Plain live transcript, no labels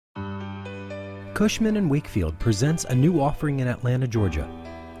Cushman & Wakefield presents a new offering in Atlanta, Georgia,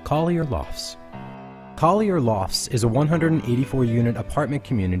 Collier Lofts. Collier Lofts is a 184-unit apartment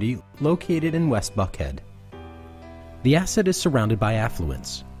community located in West Buckhead. The asset is surrounded by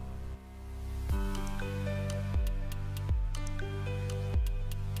affluence.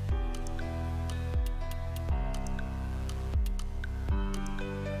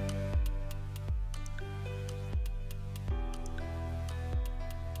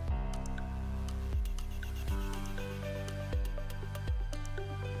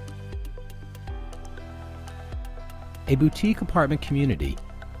 A boutique apartment community,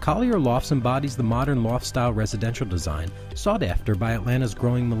 Collier Lofts embodies the modern loft-style residential design sought after by Atlanta's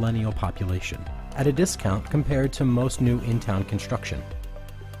growing millennial population, at a discount compared to most new in-town construction.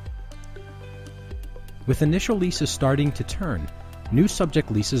 With initial leases starting to turn, new subject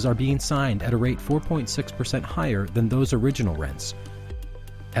leases are being signed at a rate 4.6% higher than those original rents.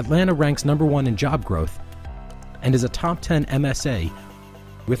 Atlanta ranks #1 in job growth and is a top 10 MSA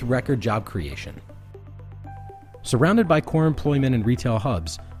with record job creation. Surrounded by core employment and retail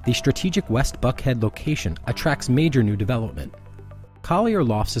hubs, the strategic West Buckhead location attracts major new development. Collier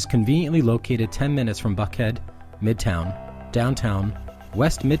Lofts is conveniently located 10 minutes from Buckhead, Midtown, Downtown,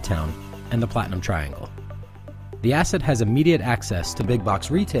 West Midtown, and the Platinum Triangle. The asset has immediate access to big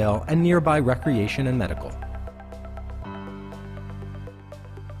box retail and nearby recreation and medical.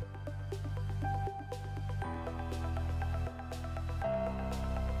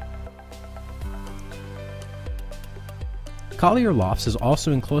 Collier Lofts is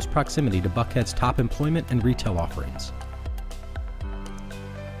also in close proximity to Buckhead's top employment and retail offerings.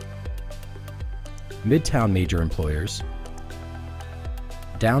 Midtown major employers,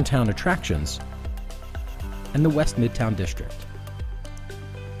 downtown attractions, and the West Midtown District.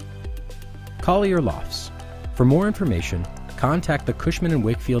 Collier Lofts. For more information, contact the Cushman &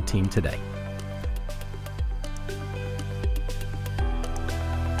 Wakefield team today.